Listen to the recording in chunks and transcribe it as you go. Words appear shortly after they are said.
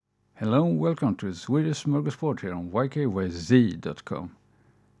Hello and welcome to Swedish Smorgasbord here on YKYZ.com.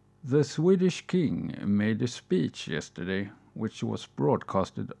 The Swedish king made a speech yesterday which was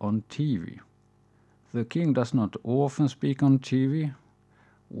broadcasted on TV. The king does not often speak on TV.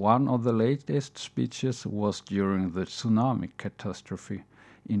 One of the latest speeches was during the tsunami catastrophe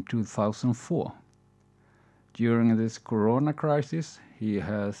in 2004. During this corona crisis, he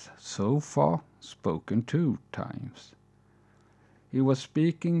has so far spoken 2 times. He was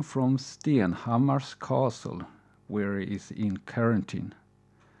speaking from Stenhammar's castle, where he is in quarantine.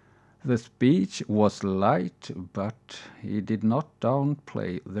 The speech was light, but he did not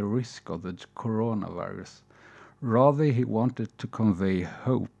downplay the risk of the coronavirus. Rather, he wanted to convey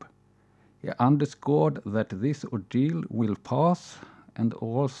hope. He underscored that this ordeal will pass and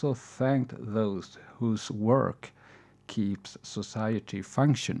also thanked those whose work keeps society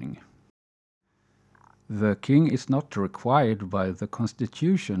functioning. The king is not required by the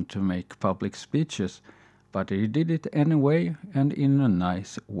constitution to make public speeches, but he did it anyway and in a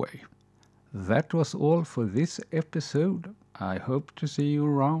nice way. That was all for this episode. I hope to see you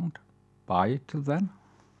around. Bye till then.